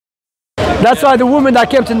That's why the woman that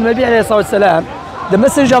came to the Nabi ﷺ, the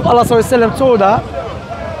Messenger of Allah ﷺ told her,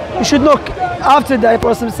 you should not, after the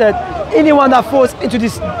Prophet said, anyone that falls into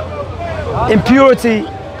this impurity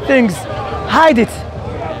things, hide it.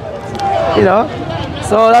 You know?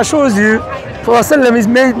 So that shows you, Prophet ﷺ is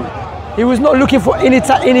made, he was not looking for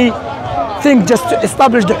anything just to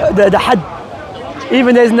establish the had.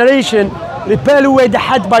 Even there's narration, repel away the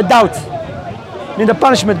had by doubt. I mean the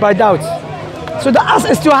punishment by doubt. So the us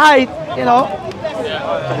is to hide, you know.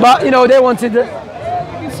 But you know, they wanted it.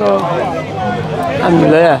 So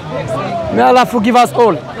alhamdulillah, yeah. May Allah forgive us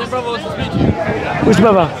all. Which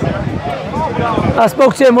brother? I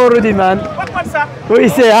spoke to him already, man. What do you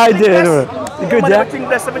say? Hi there. Good, yeah?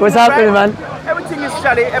 What's happening, man? Everything is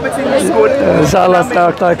jolly, everything is good. Inshallah,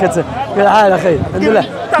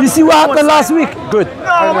 you see what happened last week? Good.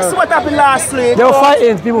 No, we see what happened last week. They were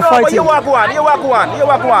fighting, people fighting. But you are going.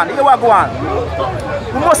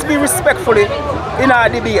 We must be respectfully in our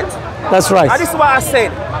debate. That's right. And this is what I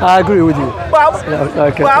said. I agree with you. Bob,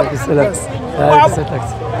 okay. Bob is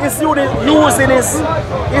using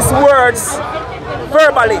his words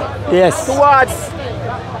verbally towards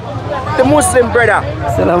the Muslim brother.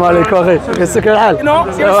 Assalamu alaikum.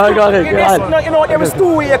 You know, there is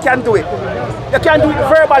two ways you can do it. You can do it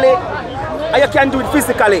verbally and you can do it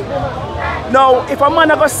physically. Now, if a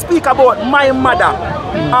man ever speak about my mother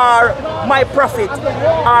or my prophet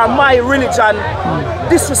or my religion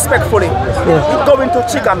disrespectfully, it's going to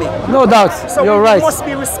trigger me. No doubt. So you're right. Must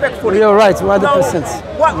be respectful. You're right. 100%.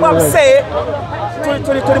 Now, what I say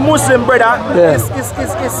to the Muslim brother is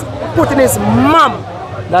putting his mom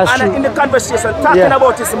in the conversation, talking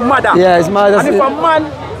about his mother. Yeah, his mother. And if a man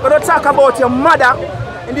gonna talk about your mother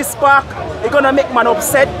in this park, it's gonna make man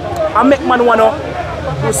upset and make man wanna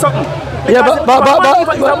do something. Because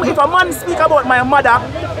if a man speak about my mother,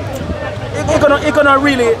 it's gonna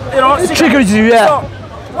really, you know, it triggers you, yeah. So,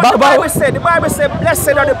 what the Bible said, blessed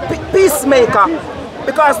are the peacemaker,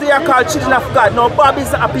 because they are called children of God. Now, Bob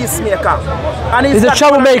is a peacemaker. And he's a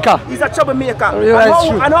troublemaker. He's a troublemaker.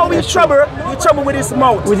 And how we trouble with his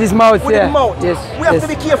mouth. With his mouth, with his mouth. Yes. We have to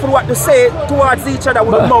be careful what to say towards each other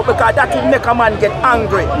with the mouth, because that will make a man get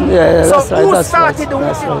angry. Yeah, so that's right, who started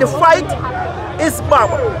the fight is Bob.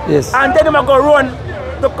 Yes. And then I'm going to run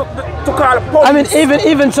to call police. I mean,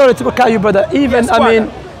 even sorry to call you, brother. Even, yes, I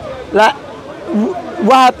mean, like,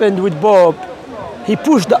 what happened with Bob? He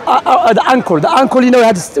pushed the uncle. The uncle, you know,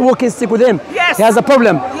 had a walking stick with him. Yes. He has a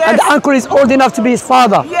problem. Yes. And the uncle is old enough to be his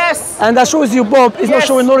father. Yes. And that shows you Bob is not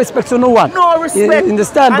showing no respect to no one. No respect. You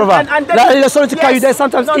understand, brother? Like, sorry to call you there.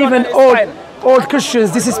 Sometimes even old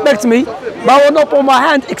Christians disrespect me. But I will not put my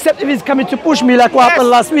hand except if he's coming to push me like what happened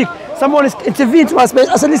last week. Someone is intervened to my space.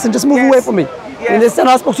 I said, listen, just move away from me. You understand?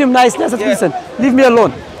 I spoke to him nicely. I said, listen, leave me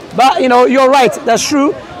alone. But, you know, you're right. That's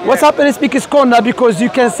true. What's happening in Speaker's Corner, because you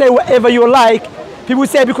can say whatever you like. People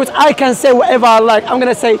say, because I can say whatever I like, I'm going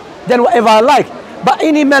to say then whatever I like. But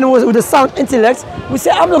any man with a sound intellect will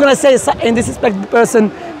say, I'm not going to say and disrespect the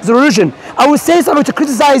person's religion. I will say something to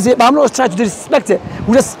criticize it, but I'm not trying to disrespect it.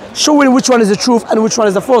 We're just showing which one is the truth and which one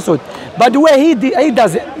is the falsehood. But the way he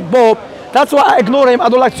does it, Bob, that's why I ignore him. I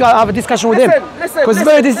don't like to have a discussion with him. Because he's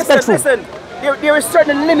very disrespectful. Listen. There is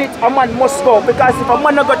certain limit a man must go, because if a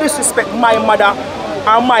man not going to disrespect my mother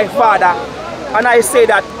or my father, and I say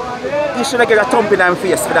that, he should get a thump in his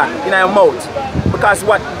face for that, in his mouth. Because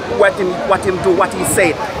what he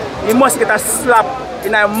said. He must get a slap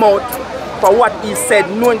in his mouth for what he said,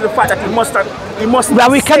 knowing the fact that he must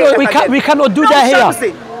but we cannot do that here.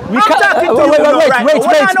 Shamsi, I'm talking to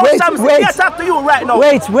you Wait, talk to you right now.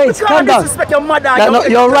 Wait, calm down. Disrespect your mother.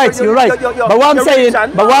 You're right. But what I'm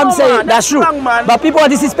saying, that's true. But people are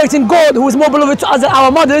disrespecting God, who is more beloved to us than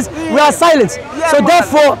our mothers. We are silent. So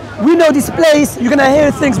therefore, we know this place. You're gonna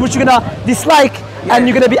hear things which you're gonna dislike and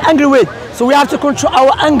you're gonna be angry with. So we have to control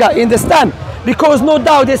our anger. You understand? Because no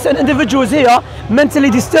doubt there's certain individuals here mentally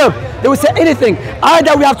disturbed. They will say anything.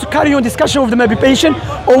 Either we have to carry on discussion with them and be patient,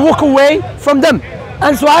 or walk away from them.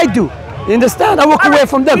 And so I do. You understand? I walk away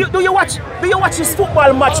from them. Do you watch his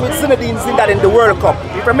football match with Zinedine Zidane in the World Cup?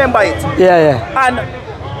 You remember it? Yeah. And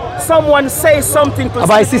someone says something to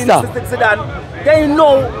Zidane, they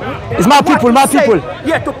know it's my people.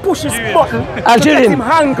 Yeah, to push his button, to get him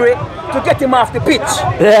hungry, to get him off the pitch.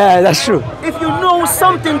 Yeah, that's true. If you know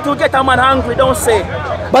something to get a man hungry, don't say.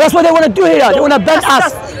 But that's what they want to do here. They want to ban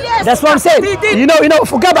us. That's what I'm saying. You know,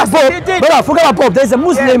 forget about Bob. Brother, forget about Bob. There's a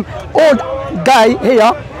Muslim old guy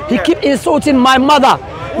here. He keep insulting my mother.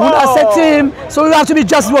 When I said to him, so you have to be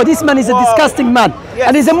just what? This man is a disgusting man.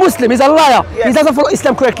 And he's a Muslim, he's a liar. He doesn't follow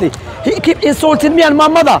Islam correctly. He keep insulting me and my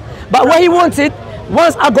mother. But what he wanted,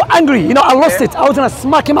 once I got angry, you know, I lost it. I was gonna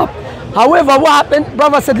smack him up. However, what happened?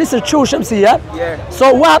 Brother said, listen, true, Shamsi, yeah? Yeah.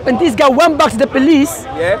 So what happened? This guy went back to the police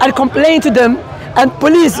and complained to them, and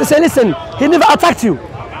police said, listen, he never attacked you.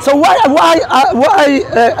 So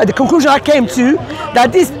the conclusion I came to,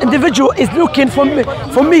 that this individual is looking for me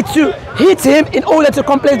to hit him in order to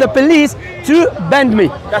complain to the police to bend me.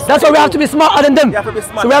 That's why we have to be smarter than them.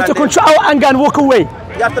 So we have to control our anger and walk away.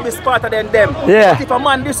 You have to be smarter than them. Yeah. If a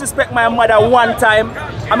man disrespect my mother one time,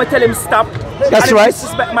 I'm going to tell him stop. That's and right. If he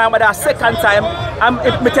disrespect my mother a second time, I'm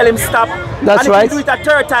going to tell him stop. That's and right. if he do it a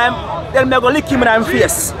third time, then I'm going to lick him in the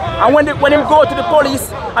face. And when him go to the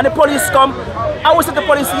police and the police come, I will say to the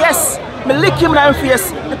police, yes, me lick him in the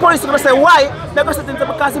face. The police is going to say, why? They're going to say,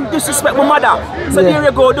 because him disrespect my mother. So there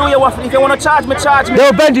you go, do your waffle. If you want to charge me, charge me.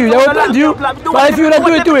 They'll bend you, they'll bend you. But if you don't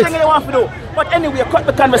do it, do it. But anyway, cut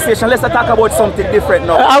the conversation. Let's talk about something different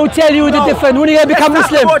now. I will tell you the different. When you gonna become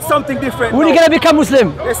Muslim? Let's talk about something different. When you gonna become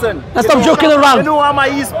Muslim? Listen. And stop joking around. You know how my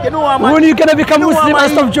when you gonna become Muslim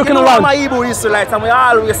and stop joking around? I'm a Hebrew Israelites and we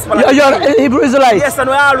always follow. You're an Hebrew Israelite. Yes, and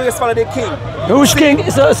we always follow the king. Who's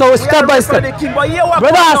king? So step by step.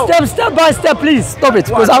 Brother, step by step, please stop it,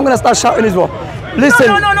 because I'm gonna start shouting as well. Listen.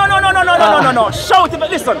 No. Shouting,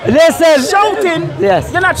 but listen. Listen. Shouting.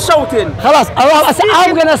 Yes. You're not shouting. Khalas, I said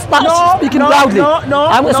I'm gonna start speaking loudly.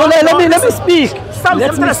 So let me speak.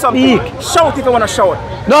 Let me speak. Shout if you want to shout.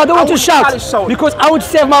 No, I don't want to shout because I would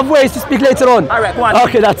save my voice to speak later on. All right, go on.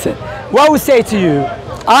 Okay, that's it. What I would say to you,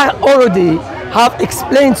 I already have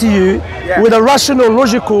explained to you with a rational,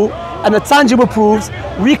 logical, and a tangible proofs,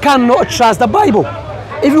 we cannot trust the Bible.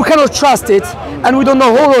 If you cannot trust it and we don't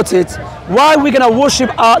know who wrote it, why are we gonna worship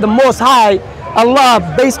the Most High Allah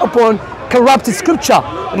based upon corrupted scripture?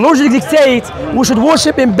 Logic dictates we should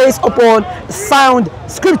worship Him based upon sound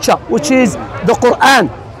scripture, which is the Quran.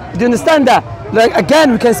 Do you understand that? Like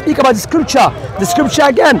again, we can speak about the scripture. The scripture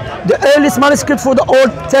again, the earliest manuscript for the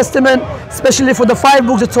Old Testament, especially for the 5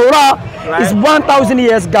 books of Torah, is 1,000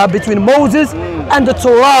 years gap between Moses and the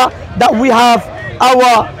Torah that we have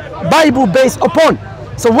our Bible based upon.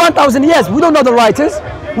 So 1,000 years, we don't know the writers,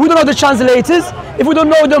 we don't know the translators. If we don't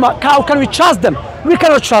know them, how can we trust them? We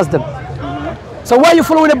cannot trust them. So why are you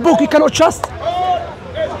following a book you cannot trust?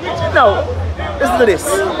 No, listen to this.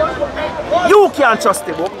 You can't trust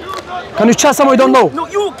the book. Can you trust someone you don't know? No,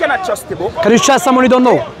 you cannot trust the book. Can you trust someone you don't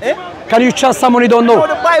know? Eh? Can you trust someone you don't know? No,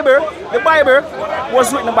 the Bible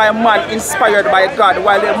was written by a man inspired by God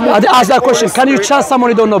while they moved. I ask that question. Can you trust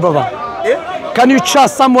someone you don't know, brother? Eh? Can you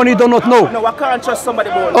trust someone you do not know? No, I can't trust somebody.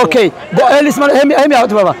 Okay, the earliest hear me out,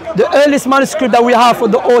 brother. The earliest manuscript that we have for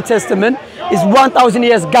the Old Testament is 1,000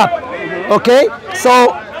 years gap. Okay,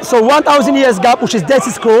 so 1,000 years gap, which is Dead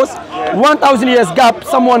Sea Scrolls. 1,000 years gap,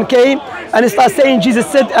 someone came and started saying Jesus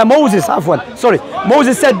said, Moses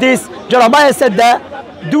said this, Jeremiah said that.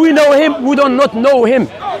 Do we know him? We do not know him.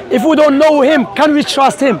 If we don't know him, can we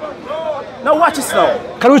trust him? No, watch this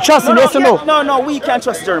now. Can we trust him? Yes or no? No, we can't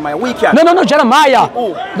trust Jeremiah. We can't. No, Jeremiah.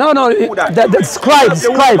 Who? No, the scribes.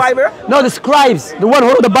 No, the scribes. The one who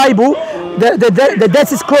wrote the Bible, the Dead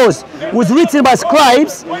Sea Scrolls was written by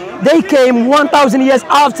scribes. They came 1,000 years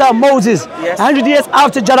after Moses, 100 years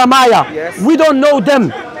after Jeremiah. Yes. We don't know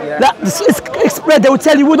them. It's expressed. They will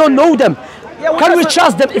tell you we don't know them. Yeah, can we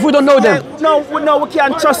trust them if we don't know them? No, we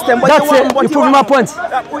can't trust them. But that's it. You're proving my point.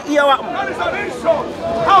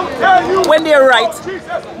 When they write,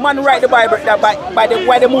 man write the Bible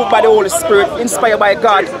why they move by the Holy Spirit, inspired by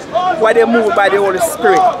God, why they move by the Holy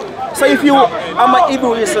Spirit. So if you, I'm an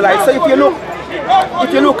Hebrew Israelite, so if you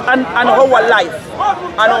look on our life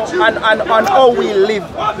and on how we live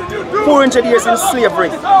 400 years in slavery,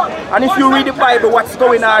 and if you read the Bible, what's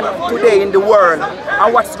going on today in the world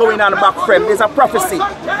and what's going on back from, there's a prophecy.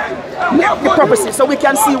 The prophecy, so we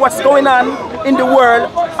can see what's going on in the world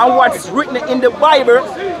and what's written in the Bible.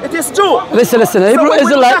 It is true. Listen, Hebrew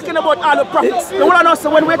Israelites. When we're talking about all the prophets,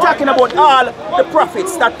 when we're talking about all the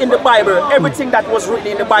prophets that in the Bible, everything that was written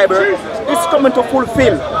in the Bible is coming to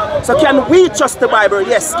fulfill. So can we trust the Bible?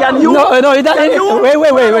 Yes. Can you? No, wait.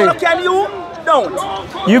 Can you? Don't.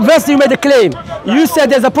 You made a claim. You said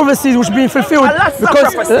there's a prophecy which is being fulfilled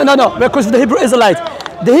because because of the Hebrew Israelites.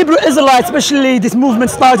 The Hebrew Israelites, especially this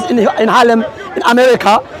movement started in Harlem, in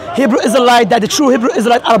America. Hebrew Israelites, that the true Hebrew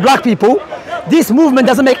Israelites are black people. This movement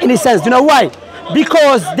doesn't make any sense. Do you know why?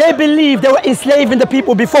 Because they believe they were enslaving the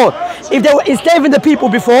people before. If they were enslaving the people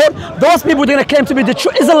before, those people are going to claim to be the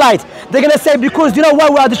true Israelites. They're going to say, because you know why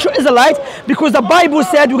we are the true Israelites? Because the Bible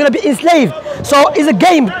said we're going to be enslaved. So it's a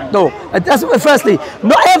game, though. That's firstly.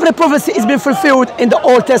 Not every prophecy is being fulfilled in the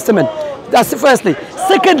Old Testament. That's firstly.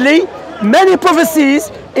 Secondly, many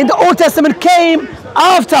prophecies in the Old Testament came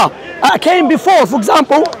before. For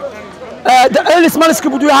example, the earliest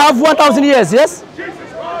manuscript we have 1,000 years, yes?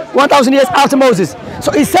 1,000 years after Moses.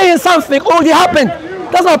 So he's saying something already happened.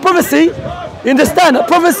 That's not a prophecy. You understand? A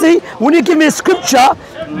prophecy, when you give me a scripture,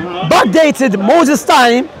 backdated Moses'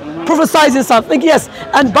 time, prophesizing something, yes.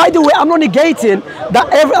 And by the way, I'm not negating that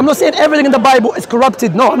I'm not saying everything in the Bible is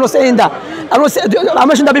corrupted. No, I'm not saying that. I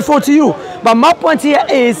mentioned that before to you. But my point here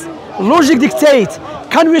is, logic dictates.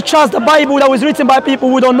 Can we trust the Bible that was written by people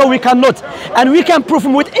who don't know? We cannot. And we can prove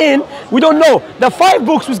from within, we don't know. The 5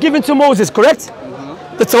 books was given to Moses, correct?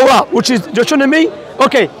 The Torah, which is Deuteronomy.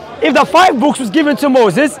 Okay, if the 5 books was given to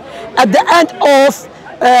Moses, at the end of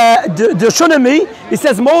the Deuteronomy, it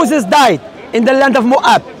says Moses died in the land of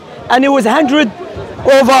Moab. And it was 100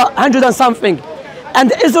 and something. And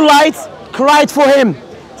the Israelites cried for him.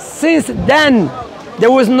 Since then,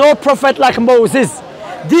 there was no prophet like Moses.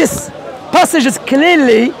 This passage is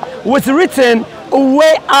clearly was written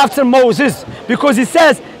way after Moses, because it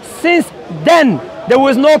says, since then, there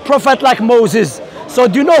was no prophet like Moses. So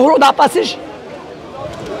do you know who wrote that passage?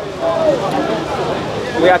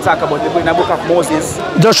 We are talking about the book of Moses.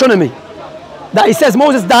 Deuteronomy. That it says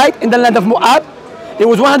Moses died in the land of Moab. He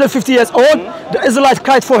was 150 years old. The Israelites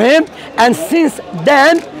cried for him. And since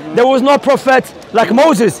then, there was no prophet like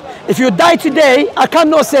Moses. If you die today, I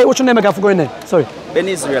cannot say, what's your name again for going there? Sorry. Ben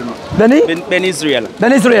Israel. Benny? Ben Israel.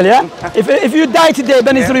 Ben Israel, yeah? if you die today,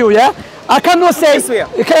 Ben Israel, yeah? I cannot say, hear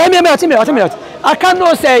me out. I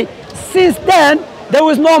cannot say, since then, there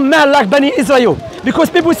was no man like Bani Israel. Because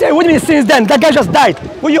people say, what do you mean since then? That guy just died.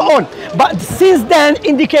 What you own? But since then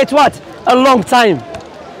indicates what? A long time.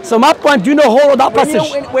 So my point, do you know whole of that passage?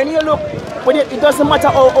 When you look, it doesn't matter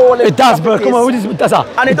how old it does, bro. Come on, what is it?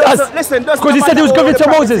 And it does. Listen, because he said he was given to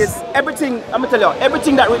Moses. Everything, I'm gonna tell you,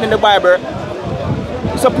 everything that written in the Bible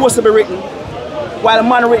is supposed to be written, while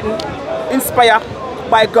man written, inspired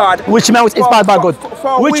by God. Which man was inspired by God?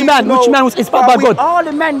 Which man was inspired by God? All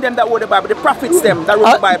the men them that wrote the Bible, the prophets them that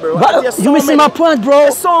wrote the Bible. But you missing my point, bro.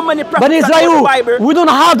 There's so many prophets but Israel, that wrote the Bible. We don't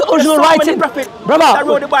have the original writing. Brother, that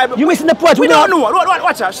wrote the Bible. You missing the point. We don't know.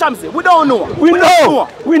 Watch out, Shamsi. We don't know. We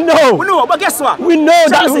know. But guess what? We know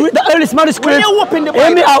that the earliest manuscript. When you open the Bible,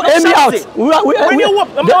 hear me out.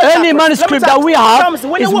 The early manuscript that we have is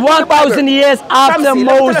 1,000 years after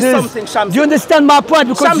Moses. Do you understand my point?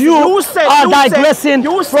 Because you are digressing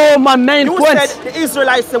from my main point. You said the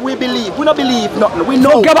Israelites said we believe. We don't believe nothing. We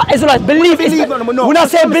know. Forget about Israelites. Believe is. When I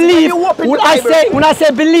say believe, when I say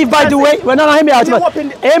believe, by the way, well, no, hear me out,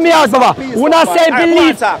 hear me out, Baba. When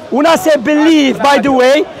I say believe, by the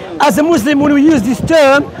way, as a Muslim, when we use this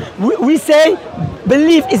term, we say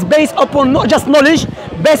belief is based upon not just knowledge,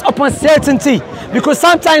 based upon certainty. Because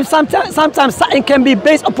sometimes something can be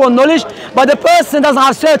based upon knowledge, but the person doesn't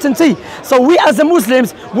have certainty. So we as a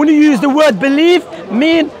Muslims, when you use the word believe,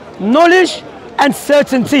 mean knowledge and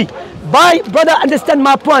certainty. Brother, understand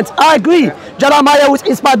my point. I agree. Jeremiah was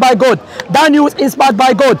inspired by God. Daniel was inspired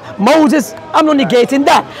by God. Moses, I'm not negating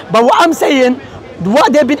that. But what I'm saying,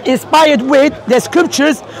 what they've been inspired with, the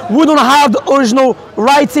scriptures, we don't have the original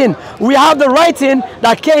writing. We have the writing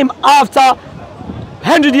that came after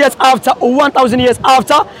 100 years after or 1,000 years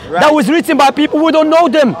after. Right. That was written by people who don't know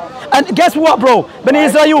them. And guess what, bro? Ben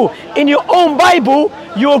Israel, in your own Bible,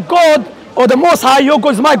 your God, or the Most High, your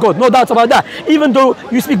God is my God, no doubt about that. Even though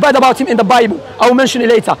you speak bad about him in the Bible, I will mention it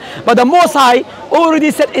later. But the Most High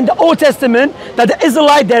already said in the Old Testament that the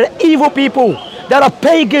Israelites, they're evil people, they are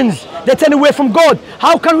pagans, they turn away from God.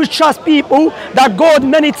 How can we trust people that God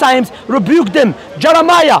many times rebuked them?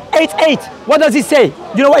 Jeremiah 8:8, what does he say? Do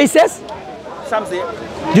you know what he says? Shamsi.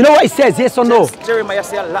 Do you know what it says, yes or no? Jeremiah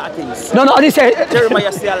said a lot of things. No, I didn't say.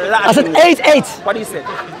 Jeremiah said a lot of things. I said 8:8. What he said?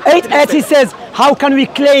 8:8 he says, how can we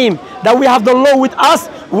claim that we have the law with us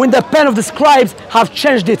when the pen of the scribes have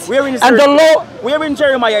changed it? Where in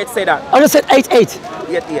Jeremiah it say that? I just said 8:8.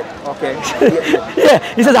 8:8, okay. Yeah,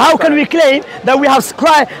 he says, how can we claim that we have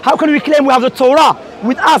how can we claim we have the Torah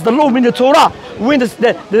with us, the law in the Torah, when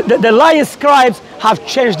the lying scribes have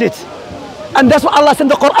changed it? And that's what Allah said in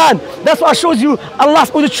the Quran. That's what shows you Allah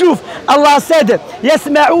spoke the truth. Allah said,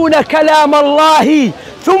 يَسْمَعُونَ كَلَامَ اللَّهِ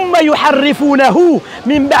ثُمَّ يُحَرِّفُونَهُ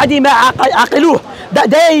مِنْ بَعْدِ مَا عَقِلُوهُ. That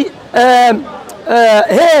they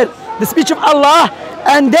hear the speech of Allah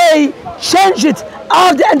and they change it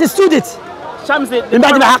after they understood it. Shamsi,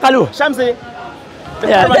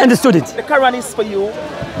 they understood it. The Quran is for you.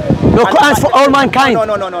 No, Quran is for all mankind. No.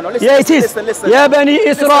 Listen, yeah, it is. يا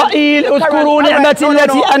بني إسرائيل اذكروا نعمتي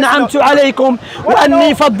التي أنعمت عليكم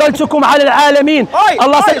وأني فضلتكم على العالمين.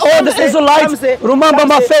 Allah said, all the Israelites, remember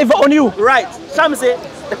my favor on you. Right. Shamsi,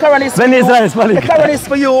 the Quran is for you. The Quran is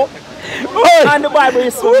for you. And the Bible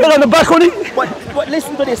is for me. On the balcony. But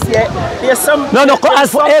listen to this, yeah. There's some. No,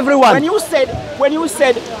 Quran's for everyone. When you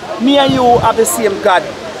said me and you have the same God,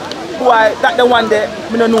 why that the one there?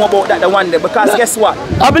 We don't know about that the one there because guess what?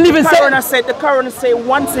 I believe in the Quran say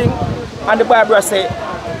one thing, and the Bible say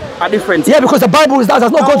a different thing. Yeah, because the Bible is that's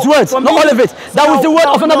not God's words, not all of it. That was the word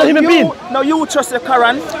of another human being. Now you trust the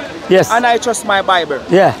Quran. Yes. And I trust my Bible.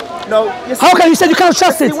 Yeah. No. How can you say you cannot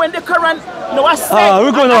trust it? When the Quran, no, I said,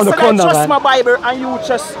 we're going on the corner, I trust my Bible and you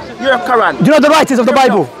trust your Quran. Do you know the writings of the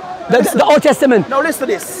Bible? The Old Testament. No, listen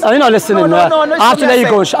to this. You're not listening. No, after that you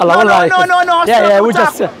go, inshallah. No. Yeah, we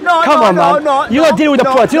just. Come on, man. You're not dealing with the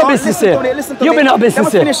poet. You're not being sincere. You've been not being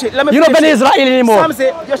sincere. You're not being Israeli anymore.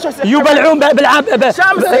 You بلعون بعلم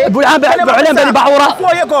بني بعورة.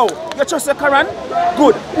 Before you go, you trust the Quran?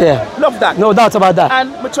 Good. Yeah. Love that. No doubt about that.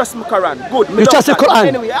 And I trust my Quran. Good. You trust the Quran?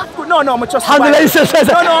 Anyway, no, I trust the Bible.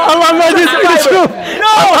 Allah made this in the truth.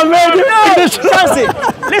 Allah made it in the truth.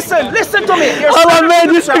 Listen to me. Allah made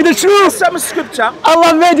this in the truth. Some scripture.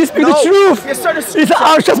 Allah made this in the truth. He said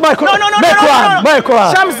I'll trust my Quran. My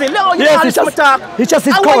Quran. Shamsi, yes, he just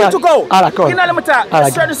his Quran. I want you to go. You know, let me talk.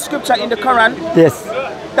 There's certain scripture in the Quran. Yes.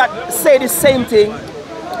 That say the same thing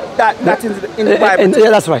that is in the Bible.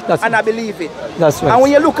 Yeah, that's right. And I believe it. That's right. And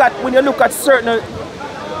when you look at certain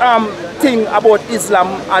thing about Islam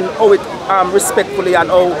and how it respectfully and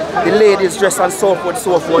how the ladies dress and so forth,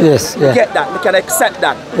 yes, you get that. We can accept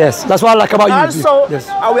that. Yes, that's what I like about you. Also, yes.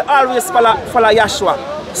 I will always follow Yahshua.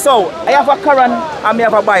 So I have a Quran and I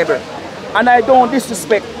have a Bible, and I don't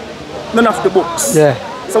disrespect none of the books. Yeah.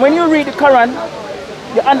 So when you read the Quran,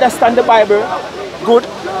 you understand the Bible good,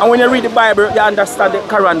 and when you read the Bible, you understand the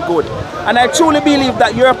Quran good. And I truly believe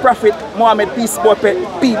that your prophet Muhammad, peace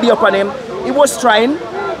be upon him, he was trying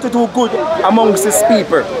to do good amongst his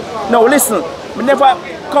people. Now listen, we never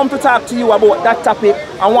come to talk to you about that topic.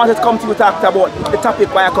 I wanted to come to you to talk about the topic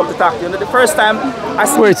why I come to talk to you. The first time I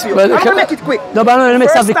speak to you, I'm going to make it quick. No, but let me make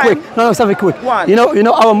something quick. No, something quick. One. You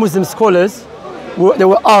know our Muslim scholars, they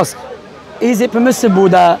were asked, is it permissible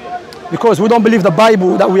that, because we don't believe the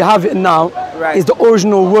Bible that we have it now is the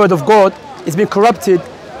original word of God, it's been corrupted,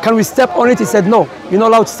 can we step on it? He said no, you're not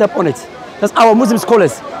allowed to step on it. That's our Muslim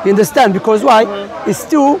scholars. You understand? Because why? It's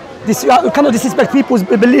still, you cannot disrespect people's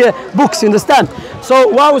books, you understand? So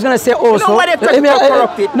what I was going to say also... You know why they're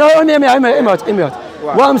corrupted? No, hear me out.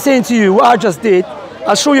 What I'm saying to you, what I just did,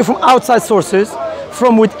 I'll show you from outside sources,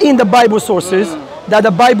 from within the Bible sources, that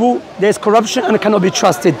the Bible, there's corruption and it cannot be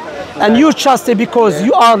trusted. And you trust it because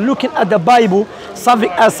you are looking at the Bible something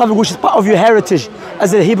which is part of your heritage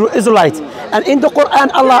as a Hebrew Israelite. And in the Quran,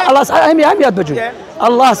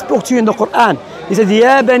 Allah spoke to you in the Quran. He said,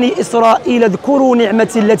 Ya bani Israel, dhkuru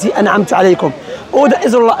ni'mati allati an'amtu alaykum. Oh, the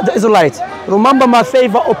Israelites, remember my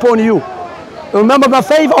favor upon you. Remember my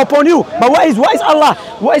favor upon you. But what is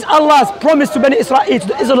Allah's promise to Bani Israel, to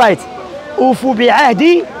the Israelites? Ufu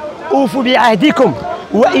bi'ahdi, ufu bi'ahdikum,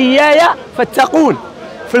 wa iyaya fattaqun.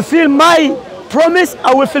 Fulfill my promise,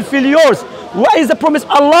 I will fulfill yours. What is the promise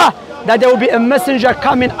of Allah? That there will be a messenger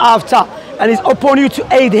coming after, and it's upon you to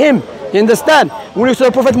aid him. You understand? When you say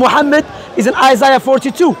the Prophet Muhammad is in Isaiah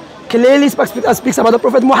 42, clearly speaks about the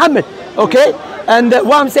Prophet Muhammad. Okay? And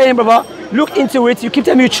what I'm saying, brother, look into it. You keep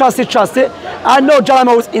telling me you trust it. I know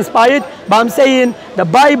Jalama was inspired, but I'm saying the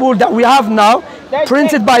Bible that we have now,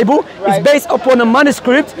 printed Bible, is based upon a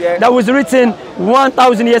manuscript that was written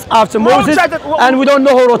 1,000 years after Moses, and we don't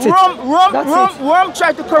know who wrote it. Rome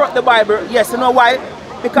tried to corrupt the Bible. Yes, you know why?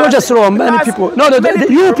 Because not just Rome, many people. No,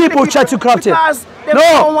 you people try to corrupt it. They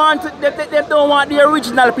don't want the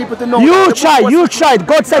original people to know. You tried.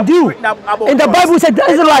 God said you. In the Bible said the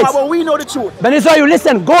Israelites. But we know the truth. But it's why you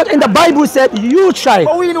listen. God in the Bible said you tried.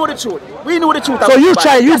 But we know the truth. We know the truth. So you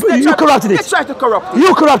tried. You corrupted it. They tried to corrupt it.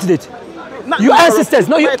 You corrupted it. Your ancestors.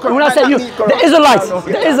 No, when I say you, the Israelites.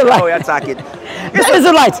 The Israelites. Oh, you're talking. The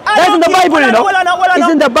Israelites. That's in the Bible, you know. It's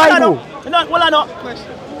in the Bible.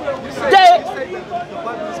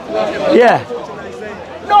 Yeah.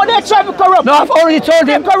 No, they try to corrupt. No, I've already told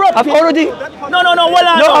him. I've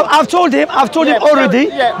told him already.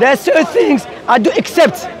 There are certain things I do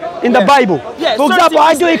accept in the Bible. For example,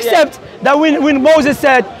 I do accept that when Moses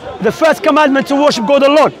said the first commandment to worship God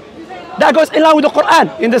alone, that goes in line with the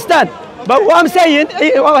Quran. You understand? But what I'm saying,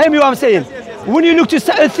 hear me what I'm saying. When you look to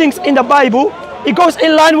certain things in the Bible, it goes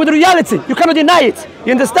in line with reality. You cannot deny it.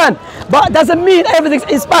 You understand? But it doesn't mean everything's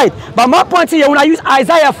inspired. But my point here, when I use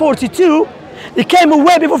Isaiah 42, it came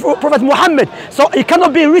way before Prophet Muhammad. So it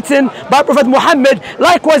cannot be written by Prophet Muhammad.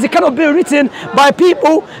 Likewise, it cannot be written by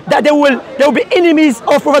people that they will be enemies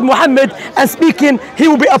of Prophet Muhammad and speaking, he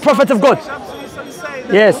will be a prophet of God.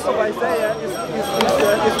 Yes.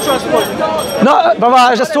 It's trustworthy. No, brother,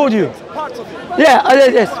 I just told you. Yeah,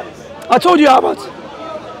 yes. I told you about.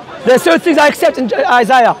 There's certain things I accept in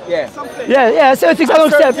Isaiah. Yeah. Yeah, certain things I don't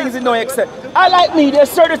accept. Certain things you don't accept. I like me,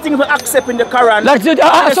 there's certain things I accept in the Quran. Like,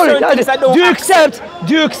 sorry, do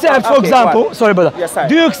you accept, for example, sorry brother, yes, sir.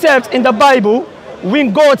 do you accept in the Bible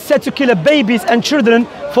when God said to kill babies and children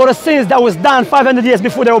for the sins that was done 500 years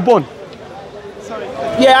before they were born?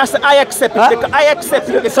 Yeah, I accept it. Huh? I accept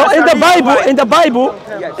it. So in the Bible,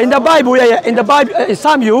 in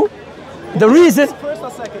Samuel, the reason.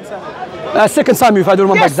 Second Samuel, if I don't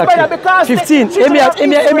remember exactly. Brother, 15. Hear me out.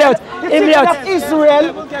 Israel,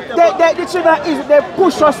 the children of Israel, they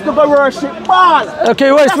push us to go worship Baal.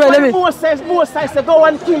 Okay, wait, let me. Moses said, go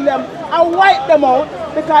and kill them and wipe them out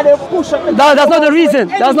because they push us. That's not the reason.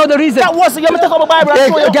 That's not the reason. That wasn't. You talk about the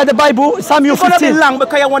Bible. Get the Bible, Samuel 15. It's gonna be long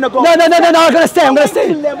because you want to go. No, I'm gonna stay. I'm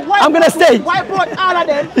gonna stay. Wipe out all of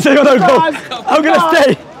them. You're gonna go. I'm gonna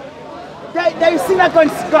stay. They sin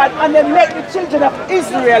against God and they make the children of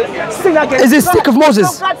Israel sin against God. Is it stick of Moses?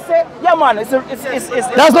 So God said, yeah man, it's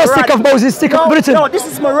that's not stick of Moses, it's stick of Britain. No, this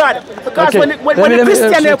is Murad. Because when the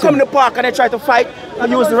Christians they come in the park and they try to fight, we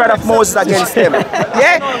use the rod of Moses against them.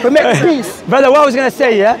 Yeah? We make peace. Brother, what I was going to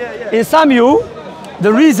say, in Samuel,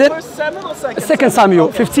 the reason, 2 Samuel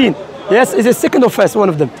 15, yes, is it second or first, one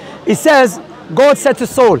of them. It says, God said to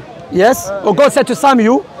Saul, yes, or God said to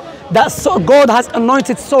Samuel, that God has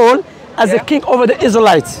anointed Saul as a king over the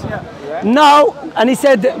Israelites. Now, and he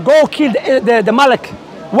said, go kill the Malek.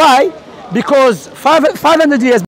 Why? Because 500 years